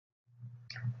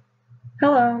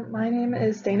Hello, my name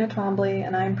is Dana Twombly,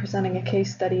 and I am presenting a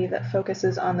case study that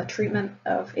focuses on the treatment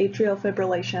of atrial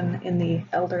fibrillation in the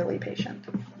elderly patient.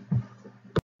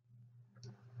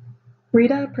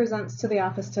 Rita presents to the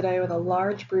office today with a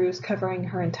large bruise covering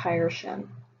her entire shin.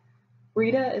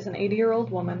 Rita is an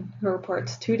 80-year-old woman who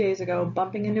reports 2 days ago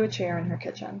bumping into a chair in her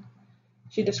kitchen.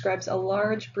 She describes a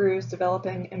large bruise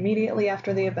developing immediately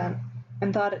after the event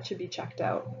and thought it should be checked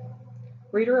out.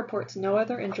 Rita reports no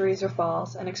other injuries or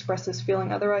falls and expresses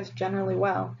feeling otherwise generally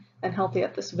well and healthy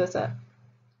at this visit.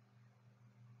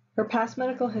 Her past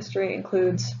medical history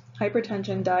includes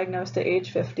hypertension diagnosed at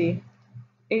age 50,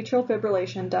 atrial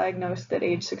fibrillation diagnosed at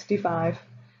age 65,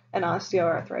 and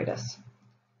osteoarthritis.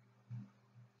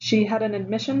 She had an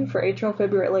admission for atrial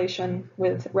fibrillation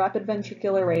with rapid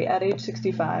ventricular rate at age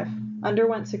 65,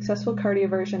 underwent successful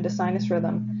cardioversion to sinus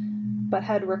rhythm, but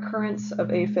had recurrence of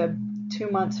Afib 2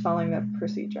 months following the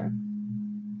procedure.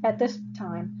 At this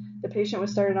time, the patient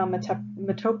was started on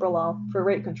metoprolol for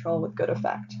rate control with good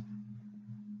effect.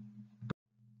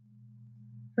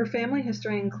 Her family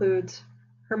history includes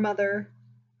her mother,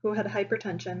 who had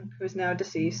hypertension, who is now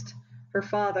deceased, her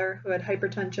father, who had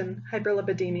hypertension,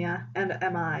 hyperlipidemia, and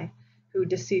MI, who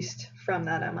deceased from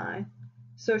that MI.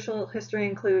 Social history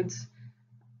includes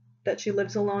that she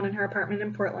lives alone in her apartment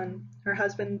in Portland. Her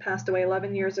husband passed away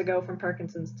 11 years ago from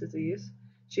Parkinson's disease.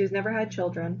 She has never had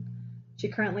children. She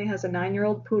currently has a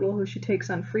 9-year-old poodle who she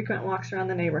takes on frequent walks around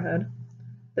the neighborhood.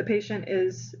 The patient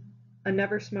is a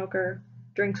never smoker,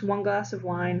 drinks 1 glass of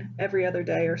wine every other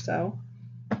day or so.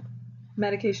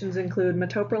 Medications include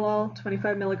metoprolol,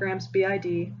 25 milligrams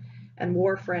BID, and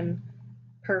warfarin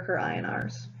per her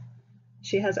INRs.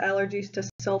 She has allergies to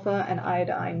sulfa and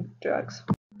iodine drugs.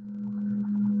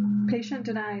 Patient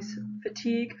denies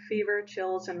fatigue, fever,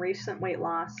 chills, and recent weight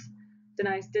loss,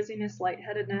 denies dizziness,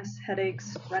 lightheadedness,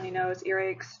 headaches, runny nose,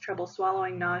 earaches, trouble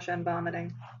swallowing, nausea, and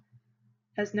vomiting,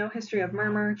 has no history of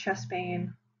murmur, chest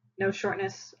pain, no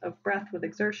shortness of breath with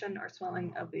exertion or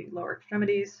swelling of the lower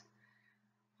extremities.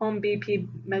 Home BP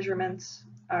measurements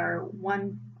are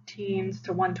 110s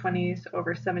to 120s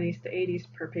over 70s to 80s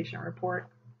per patient report.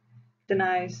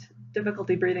 Denies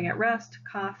difficulty breathing at rest,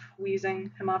 cough,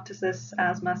 wheezing, hemoptysis,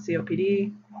 asthma,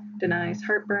 COPD. Denies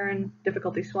heartburn,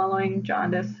 difficulty swallowing,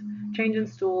 jaundice, change in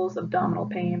stools, abdominal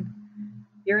pain,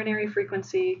 urinary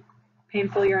frequency,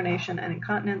 painful urination and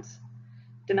incontinence.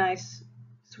 Denies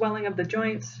swelling of the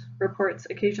joints, reports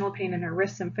occasional pain in her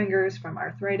wrists and fingers from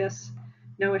arthritis,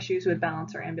 no issues with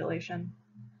balance or ambulation.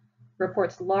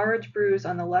 Reports large bruise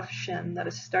on the left shin that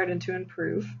has started to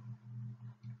improve.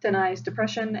 Denies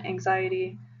depression,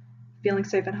 anxiety, feeling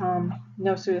safe at home,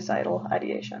 no suicidal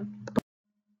ideation.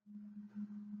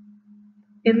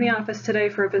 In the office today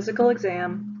for a physical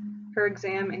exam, her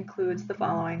exam includes the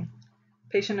following.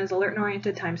 Patient is alert and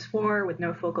oriented ×4 with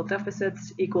no focal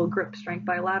deficits, equal grip strength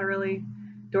bilaterally,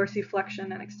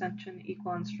 dorsiflexion and extension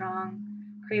equal and strong,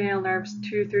 cranial nerves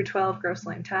 2 through 12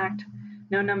 grossly intact,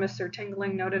 no numbness or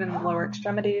tingling noted in the lower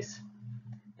extremities.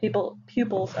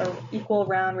 Pupils are equal,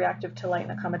 round, reactive to light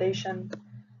and accommodation.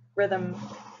 Rhythm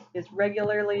is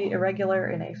regularly irregular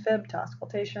in Afib to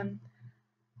auscultation.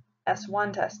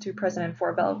 S1 to S2 present in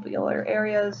 4 valvular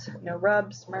areas, no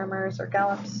rubs, murmurs, or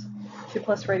gallops.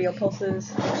 2+ radial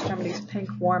pulses, extremities pink,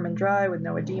 warm, and dry with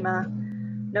no edema.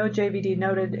 No JVD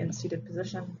noted in seated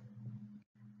position.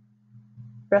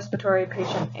 Respiratory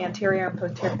patient anterior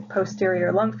and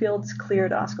posterior lung fields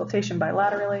cleared auscultation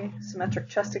bilaterally, symmetric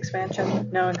chest expansion,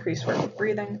 no increased work of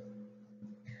breathing.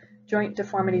 Joint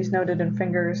deformities noted in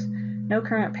fingers, no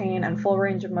current pain and full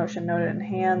range of motion noted in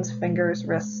hands, fingers,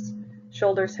 wrists,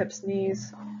 shoulders, hips,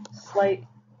 knees, slight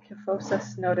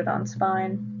kyphosis noted on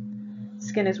spine.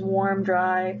 Skin is warm,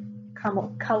 dry,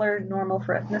 color normal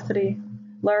for ethnicity.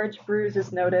 Large bruise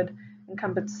is noted,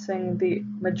 encompassing the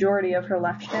majority of her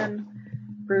left shin.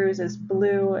 Bruise is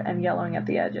blue and yellowing at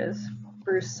the edges.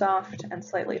 Bruise soft and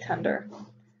slightly tender.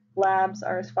 Labs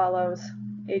are as follows: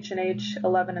 H&H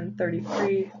 11 and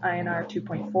 33, INR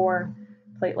 2.4,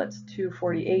 platelets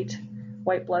 248,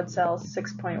 white blood cells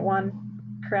 6.1,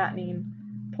 creatinine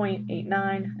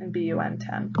 0.89, and BUN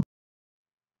 10.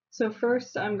 So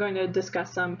first I'm going to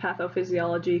discuss some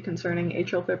pathophysiology concerning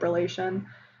atrial fibrillation.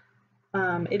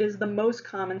 It is the most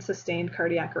common sustained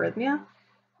cardiac arrhythmia.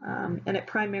 And it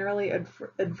primarily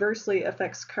adversely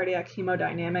affects cardiac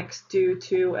hemodynamics due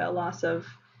to a loss of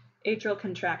atrial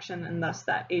contraction and thus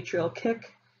that atrial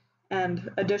kick, and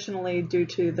additionally due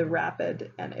to the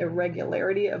rapid and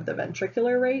irregularity of the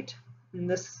ventricular rate. And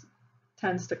this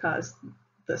tends to cause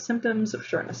the symptoms of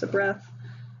shortness of breath.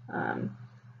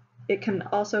 It can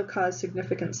also cause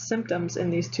significant symptoms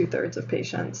in these 2/3 of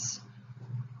patients.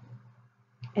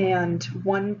 and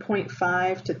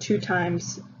 1.5 to 2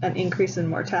 times an increase in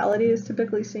mortality is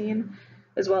typically seen,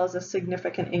 as well as a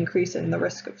significant increase in the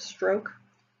risk of stroke.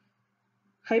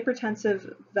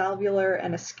 Hypertensive, valvular,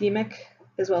 and ischemic,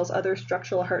 as well as other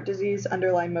structural heart disease,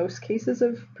 underlie most cases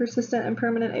of persistent and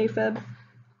permanent AFib,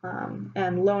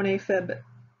 and lone AFib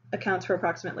accounts for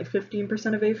approximately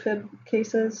 15% of AFib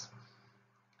cases.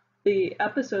 The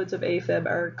episodes of AFib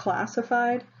are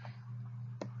classified.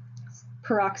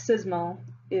 Paroxysmal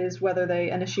is whether they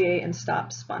initiate and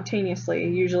stop spontaneously,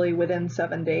 usually within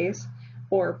 7 days,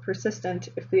 or persistent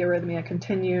if the arrhythmia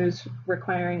continues,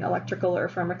 requiring electrical or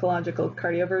pharmacological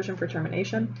cardioversion for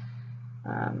termination.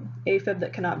 AFib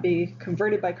that cannot be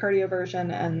converted by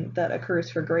cardioversion and that occurs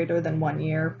for greater than 1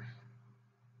 year,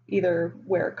 either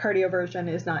where cardioversion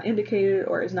is not indicated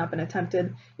or has not been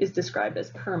attempted, is described as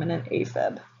permanent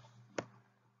AFib.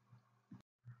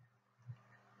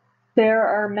 There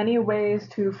are many ways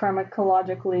to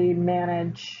pharmacologically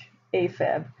manage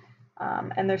AFib,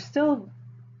 and there's still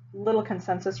little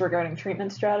consensus regarding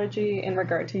treatment strategy in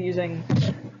regard to using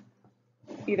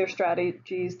either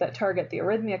strategies that target the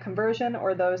arrhythmia conversion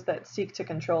or those that seek to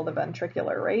control the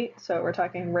ventricular rate. So we're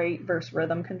talking rate versus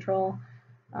rhythm control.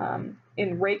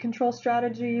 In rate control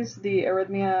strategies, the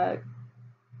arrhythmia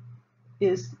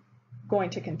is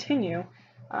going to continue,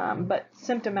 but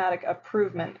symptomatic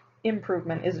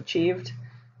improvement is achieved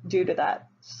due to that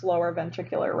slower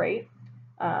ventricular rate.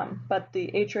 But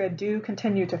the atria do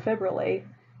continue to fibrillate,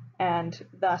 and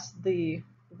thus the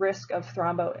risk of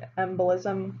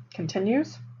thromboembolism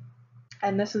continues.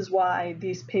 And this is why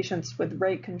these patients with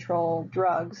rate control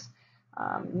drugs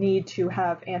need to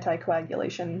have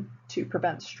anticoagulation to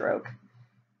prevent stroke.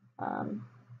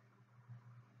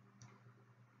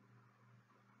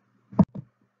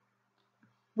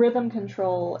 Rhythm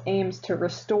control aims to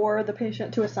restore the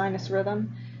patient to a sinus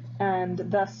rhythm and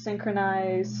thus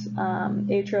synchronize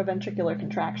atrioventricular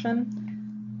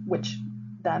contraction, which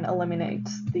then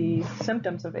eliminates the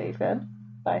symptoms of AFib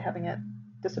by having it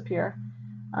disappear.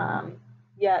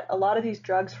 Yet a lot of these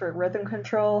drugs for rhythm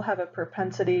control have a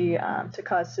propensity to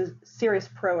cause serious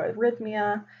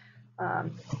proarrhythmia.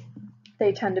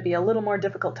 They tend to be a little more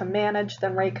difficult to manage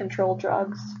than rate control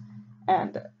drugs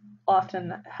and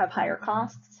often have higher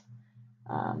costs.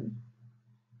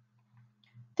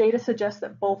 Data suggests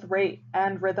that both rate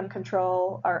and rhythm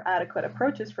control are adequate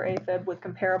approaches for AFib with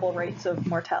comparable rates of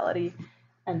mortality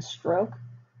and stroke.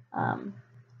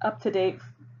 Up to date,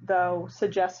 though,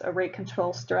 suggests a rate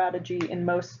control strategy in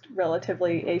most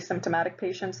relatively asymptomatic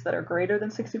patients that are greater than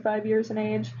 65 years in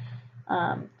age,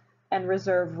 and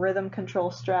reserve rhythm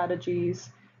control strategies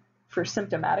for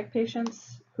symptomatic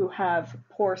patients who have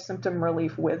poor symptom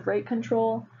relief with rate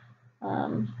control.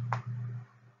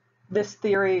 This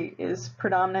theory is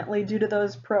predominantly due to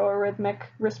those proarrhythmic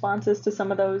responses to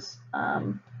some of those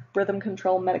rhythm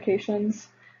control medications.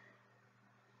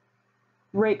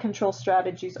 Rate control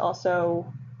strategies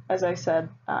also, as I said,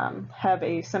 have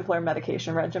a simpler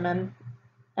medication regimen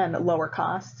and a lower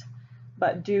cost,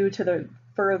 but due to the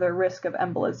further risk of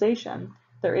embolization,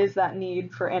 there is that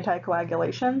need for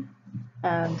anticoagulation,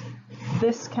 and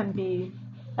this can be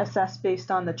assessed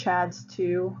based on the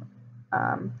CHADS-2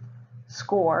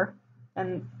 score,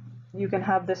 and you can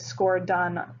have this score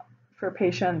done for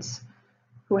patients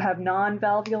who have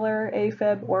non-valvular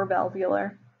AFib or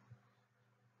valvular.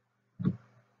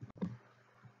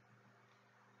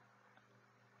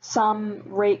 Some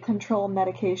rate control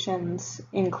medications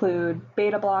include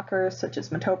beta blockers such as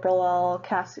metoprolol,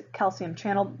 calcium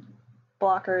channel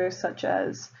blockers such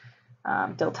as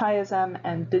diltiazem,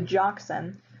 and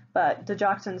digoxin, but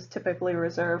digoxin is typically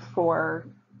reserved for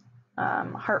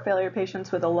heart failure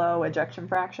patients with a low ejection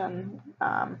fraction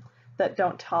that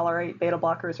don't tolerate beta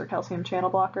blockers or calcium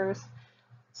channel blockers.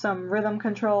 Some rhythm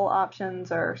control options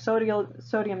are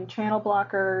sodium channel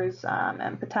blockers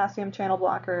and potassium channel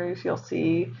blockers. You'll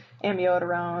see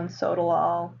amiodarone,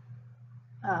 sotalol.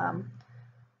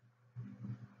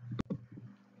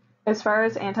 As far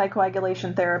as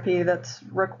anticoagulation therapy that's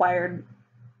required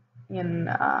in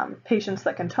patients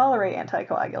that can tolerate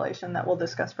anticoagulation that we'll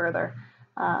discuss further,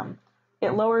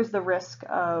 it lowers the risk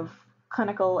of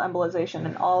clinical embolization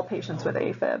in all patients with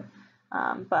AFib.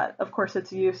 But of course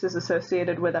its use is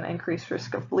associated with an increased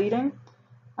risk of bleeding.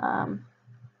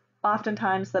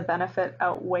 Oftentimes the benefit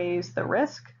outweighs the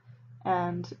risk,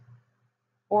 and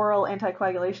oral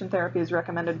anticoagulation therapy is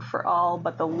recommended for all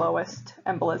but the lowest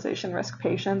embolization risk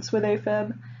patients with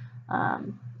AFib.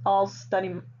 All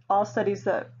studies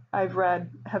that I've read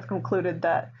have concluded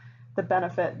that the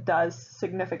benefit does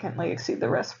significantly exceed the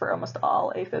risk for almost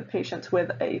all AFib patients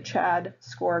with a CHAD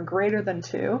score greater than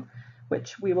 2,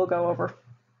 which we will go over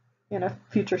in a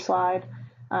future slide.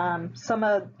 Some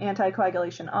of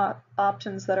anticoagulation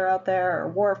options that are out there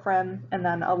are warfarin, and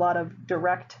then a lot of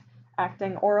direct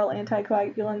acting oral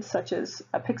anticoagulants such as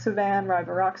apixaban,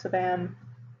 rivaroxaban,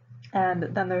 and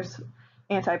then there's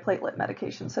antiplatelet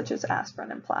medications such as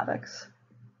aspirin and Plavix.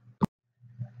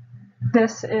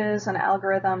 This is an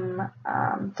algorithm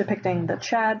depicting the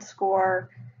CHAD score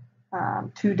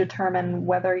to determine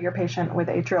whether your patient with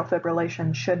atrial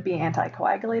fibrillation should be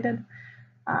anticoagulated.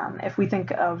 If we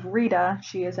think of Rita,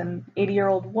 she is an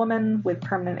 80-year-old woman with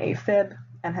permanent AFib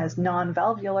and has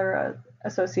non-valvular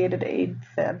associated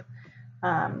AFib.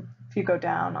 If you go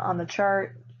down on the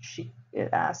chart, it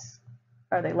asks,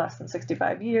 are they less than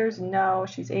 65 years? No,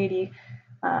 she's 80.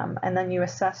 And then you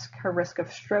assess her risk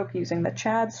of stroke using the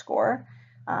CHAD score.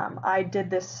 I did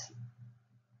this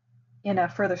in a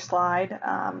further slide,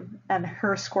 and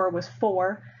her score was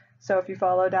 4. So if you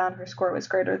follow down, her score was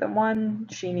greater than 1.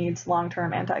 She needs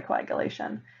long-term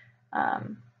anticoagulation.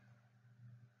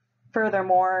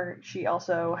 Furthermore, she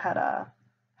also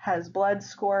has blood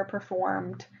score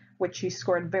performed, which she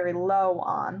scored very low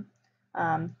on.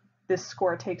 This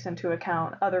score takes into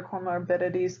account other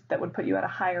comorbidities that would put you at a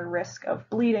higher risk of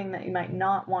bleeding that you might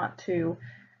not want to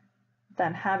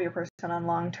then have your person on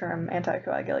long-term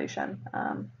anticoagulation.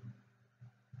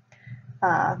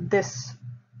 This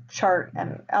chart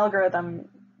and algorithm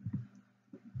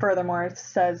furthermore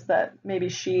says that maybe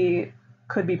she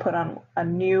could be put on a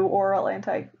new oral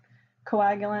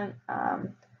anticoagulant,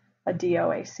 a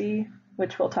DOAC,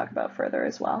 which we'll talk about further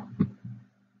as well.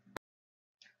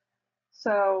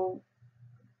 So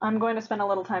I'm going to spend a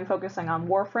little time focusing on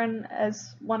warfarin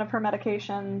as one of her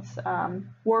medications.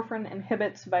 Warfarin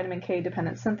inhibits vitamin K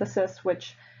dependent synthesis,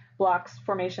 which blocks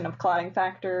formation of clotting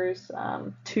factors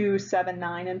 2, 7,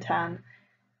 9, and 10.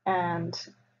 And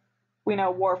we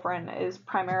know warfarin is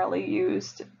primarily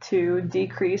used to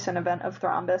decrease an event of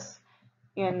thrombus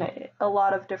in a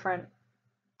lot of different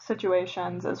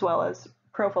situations, as well as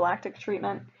prophylactic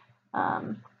treatment.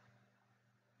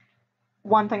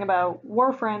 One thing about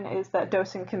warfarin is that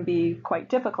dosing can be quite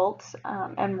difficult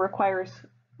and requires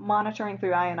monitoring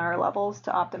through INR levels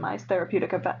to optimize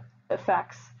therapeutic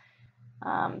effects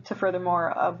to furthermore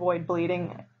avoid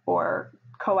bleeding or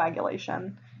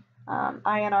coagulation.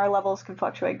 INR levels can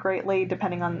fluctuate greatly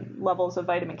depending on levels of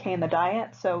vitamin K in the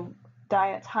diet, so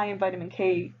diets high in vitamin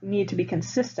K need to be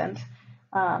consistent.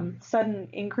 Sudden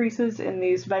increases in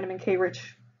these vitamin K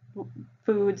rich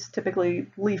foods, typically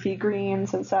leafy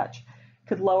greens and such,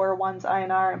 could lower one's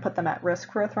INR and put them at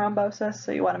risk for a thrombosis,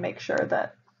 so you want to make sure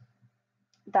that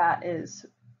that is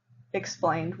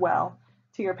explained well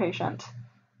to your patient.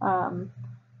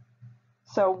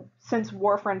 So since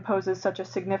warfarin poses such a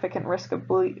significant risk of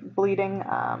bleeding,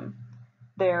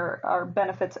 there are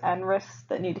benefits and risks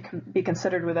that need to be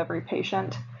considered with every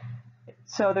patient.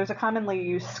 So there's a commonly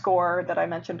used score that I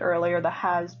mentioned earlier, the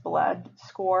HAS-BLED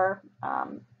score,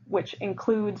 which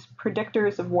includes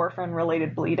predictors of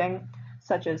warfarin-related bleeding,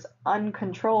 such as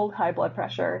uncontrolled high blood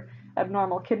pressure,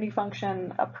 abnormal kidney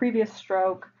function, a previous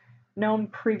stroke, known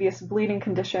previous bleeding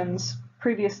conditions,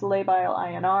 previous labile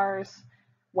INRs,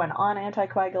 when on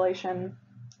anticoagulation.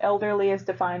 Elderly is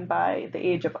defined by the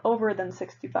age of over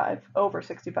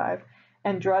 65,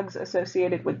 and drugs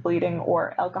associated with bleeding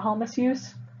or alcohol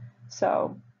misuse.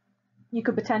 So you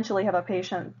could potentially have a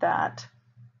patient that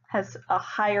has a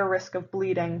higher risk of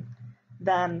bleeding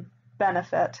than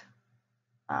benefit,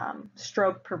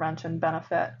 stroke prevention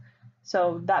benefit.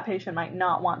 So that patient might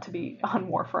not want to be on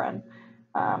warfarin.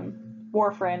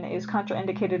 Warfarin is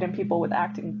contraindicated in people with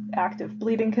active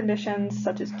bleeding conditions,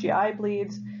 such as GI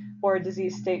bleeds, or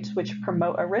disease states which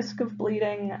promote a risk of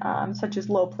bleeding, such as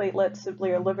low platelets,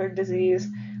 severe liver disease,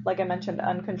 like I mentioned,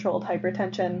 uncontrolled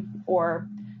hypertension, or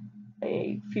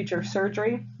a future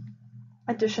surgery.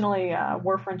 Additionally,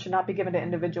 warfarin should not be given to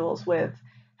individuals with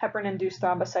heparin-induced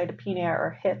thrombocytopenia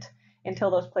or HIT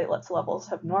until those platelets levels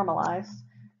have normalized.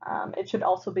 It should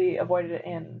also be avoided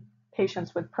in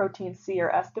patients with protein C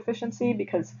or S deficiency,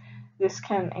 because this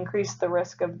can increase the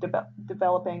risk of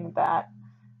developing that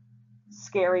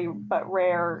scary but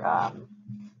rare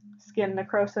skin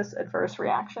necrosis adverse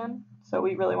reaction. So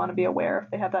we really want to be aware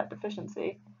if they have that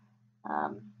deficiency.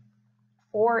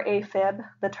 For AFib,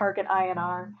 the target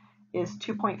INR is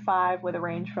 2.5 with a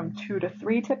range from 2 to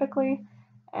 3 typically,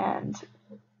 and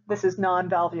this is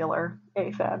non-valvular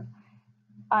AFib.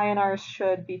 INRs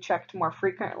should be checked more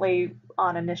frequently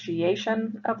on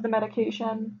initiation of the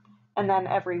medication, and then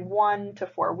every 1 to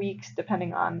 4 weeks,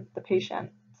 depending on the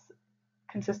patient's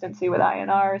consistency with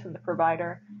INRs and the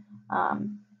provider.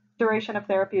 Duration of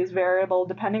therapy is variable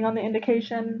depending on the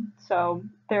indication, so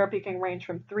therapy can range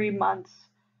from 3 months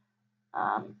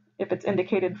if it's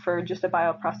indicated for just a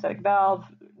bioprosthetic valve,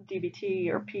 DVT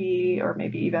or PE, or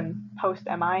maybe even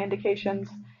post-MI indications,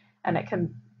 and it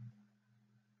can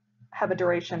have a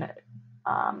duration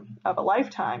of a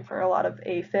lifetime for a lot of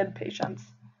AFib patients.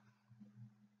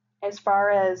 As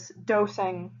far as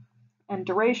dosing and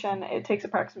duration, it takes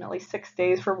approximately 6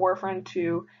 days for warfarin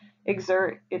to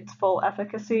exert its full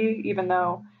efficacy, even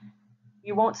though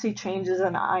you won't see changes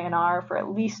in INR for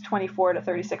at least 24 to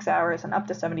 36 hours and up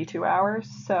to 72 hours.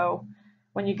 So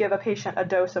when you give a patient a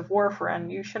dose of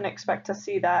warfarin, you shouldn't expect to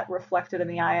see that reflected in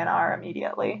the INR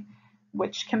immediately,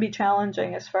 which can be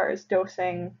challenging as far as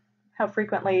dosing, how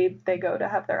frequently they go to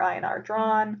have their INR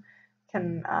drawn,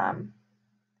 can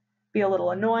be a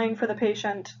little annoying for the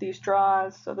patient, these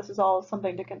draws. So this is all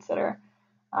something to consider.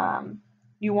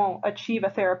 You won't achieve a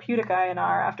therapeutic INR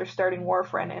after starting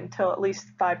warfarin until at least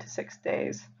 5 to 6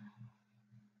 days.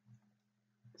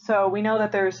 So we know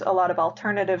that there's a lot of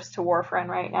alternatives to warfarin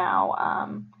right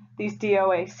now. These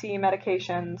DOAC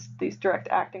medications, these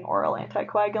direct-acting oral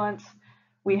anticoagulants.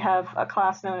 We have a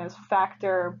class known as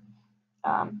factor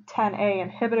 10A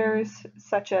inhibitors,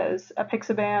 such as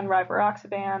apixaban,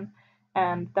 rivaroxaban,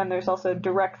 and then there's also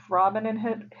direct thrombin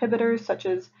inhibitors, such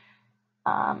as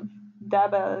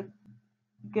dabigatran.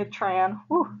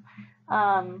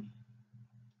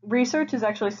 Research is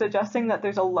actually suggesting that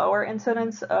there's a lower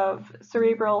incidence of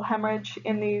cerebral hemorrhage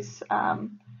in these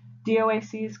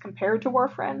DOACs compared to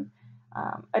warfarin.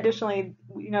 Additionally,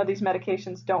 these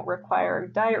medications don't require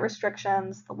diet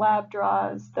restrictions, the lab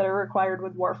draws that are required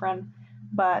with warfarin,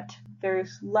 but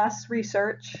there's less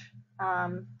research,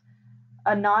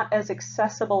 a not as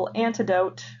accessible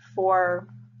antidote for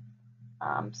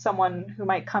someone who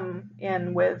might come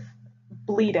in with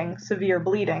bleeding, severe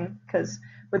bleeding, because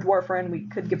with warfarin we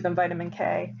could give them vitamin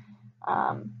K.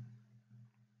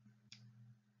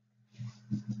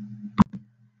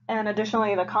 And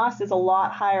additionally, the cost is a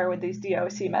lot higher with these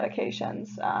DOAC medications.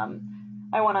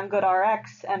 I went on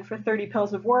GoodRx, and for 30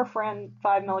 pills of warfarin,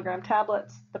 5 milligram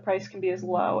tablets, the price can be as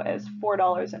low as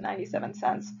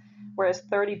 $4.97, whereas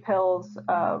 30 pills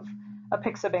of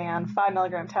apixaban, 5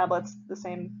 milligram tablets, the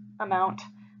same amount,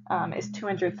 is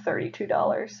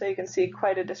 $232. So you can see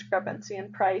quite a discrepancy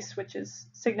in price, which is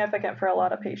significant for a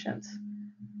lot of patients.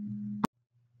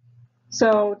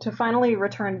 So to finally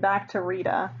return back to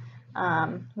Rita,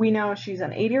 we know she's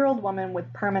an 80-year-old woman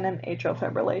with permanent atrial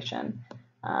fibrillation.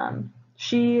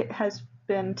 She has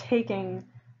been taking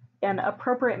an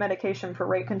appropriate medication for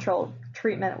rate control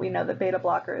treatment. We know that beta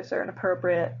blockers are an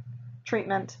appropriate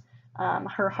treatment.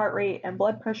 Her heart rate and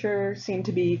blood pressure seem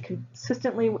to be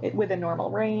consistently within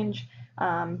normal range.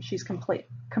 She's completely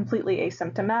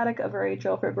asymptomatic of her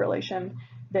atrial fibrillation.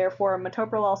 Therefore,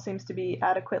 metoprolol seems to be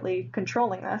adequately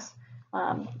controlling this.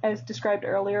 As described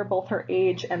earlier, both her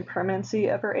age and permanency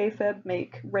of her AFib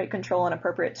make rate control an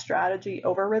appropriate strategy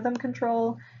over rhythm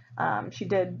control. She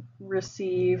did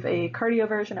receive a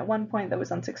cardioversion at one point that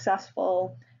was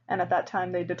unsuccessful, and at that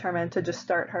time they determined to just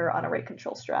start her on a rate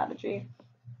control strategy.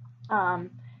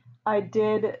 I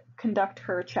did conduct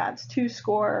her CHADS-2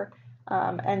 score,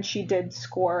 and she did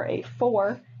score a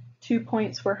 4. 2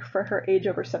 points were for her age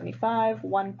over 75,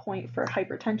 1 point for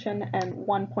hypertension, and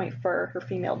 1 point for her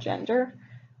female gender.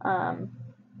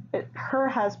 Her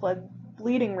has-blood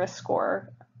bleeding risk score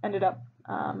ended up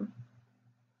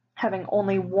having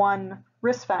only one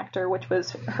risk factor, which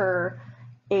was her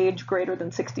age greater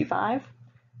than 65.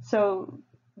 So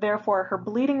therefore, her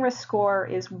bleeding risk score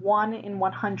is 1 in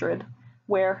 100,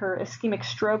 where her ischemic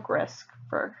stroke risk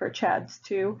for her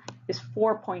CHADS-2 is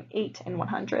 4.8 in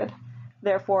 100.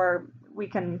 Therefore, we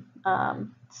can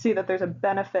see that there's a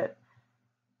benefit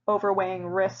overweighing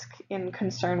risk in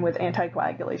concern with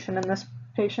anticoagulation in this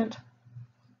patient.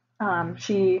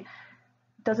 She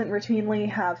doesn't routinely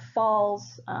have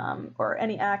falls or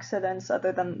any accidents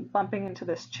other than bumping into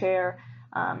this chair.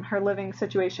 Her living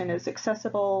situation is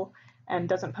accessible and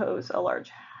doesn't pose a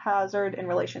large hazard in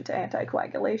relation to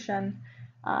anticoagulation.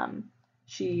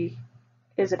 She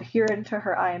is adherent to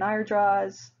her INR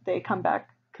draws. They come back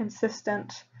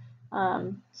consistent.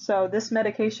 So this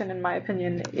medication, in my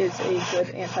opinion, is a good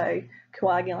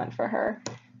anticoagulant for her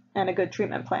and a good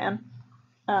treatment plan.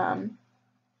 Her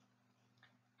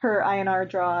INR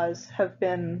draws have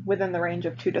been within the range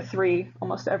of 2 to 3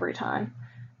 almost every time.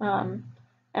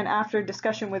 And after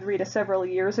discussion with Rita several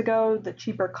years ago, the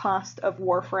cheaper cost of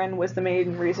warfarin was the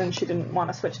main reason she didn't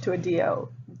want to switch to a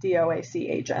DOAC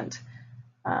agent.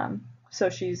 So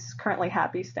she's currently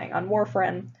happy staying on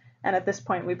warfarin. And at this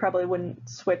point, we probably wouldn't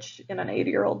switch in an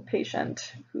 80-year-old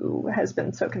patient who has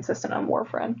been so consistent on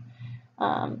warfarin.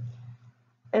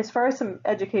 As far as some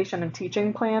education and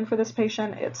teaching plan for this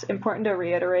patient, it's important to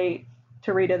reiterate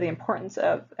to Rita the importance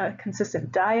of a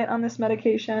consistent diet on this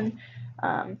medication,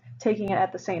 taking it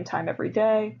at the same time every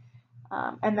day,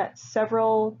 and that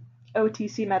several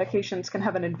OTC medications can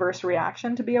have an adverse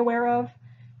reaction to be aware of.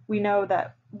 We know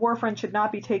that warfarin should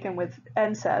not be taken with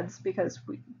NSAIDs because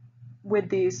with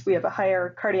these we have a higher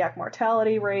cardiac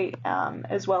mortality rate,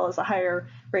 as well as a higher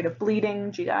rate of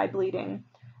bleeding, GI bleeding.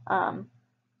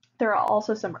 There are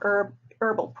also some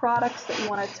herbal products that you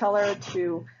want to tell her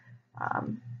to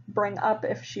bring up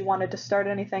if she wanted to start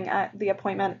anything at the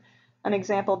appointment. An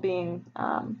example being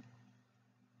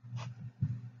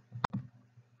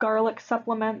garlic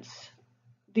supplements.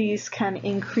 These can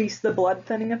increase the blood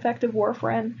thinning effect of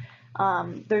warfarin.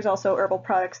 There's also herbal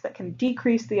products that can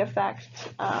decrease the effect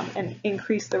and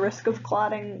increase the risk of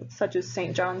clotting, such as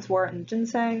St. John's wort and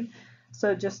ginseng.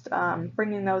 So just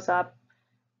bringing those up.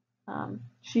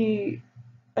 She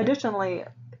additionally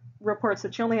reports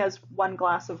that she only has 1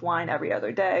 glass of wine every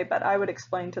other day, but I would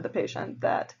explain to the patient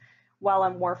that while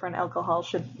on warfarin, alcohol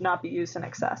should not be used in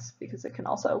excess because it can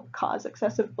also cause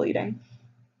excessive bleeding.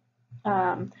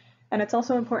 And it's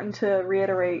also important to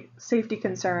reiterate safety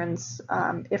concerns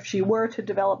if she were to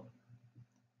develop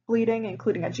bleeding,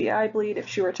 including a GI bleed, if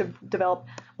she were to develop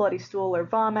bloody stool or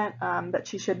vomit, that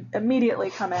she should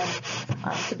immediately come in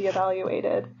to be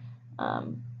evaluated,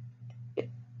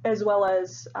 as well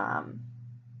as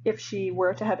if she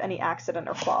were to have any accident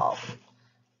or fall,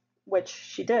 which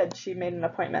she did. She made an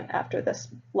appointment after this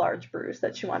large bruise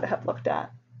that she wanted to have looked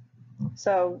at.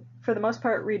 So for the most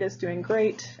part, Rita's doing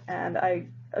great, and I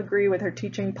agree with her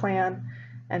teaching plan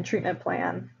and treatment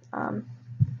plan.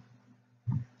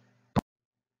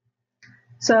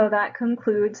 So that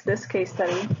concludes this case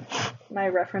study. My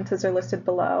references are listed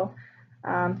below.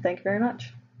 Thank you very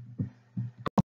much.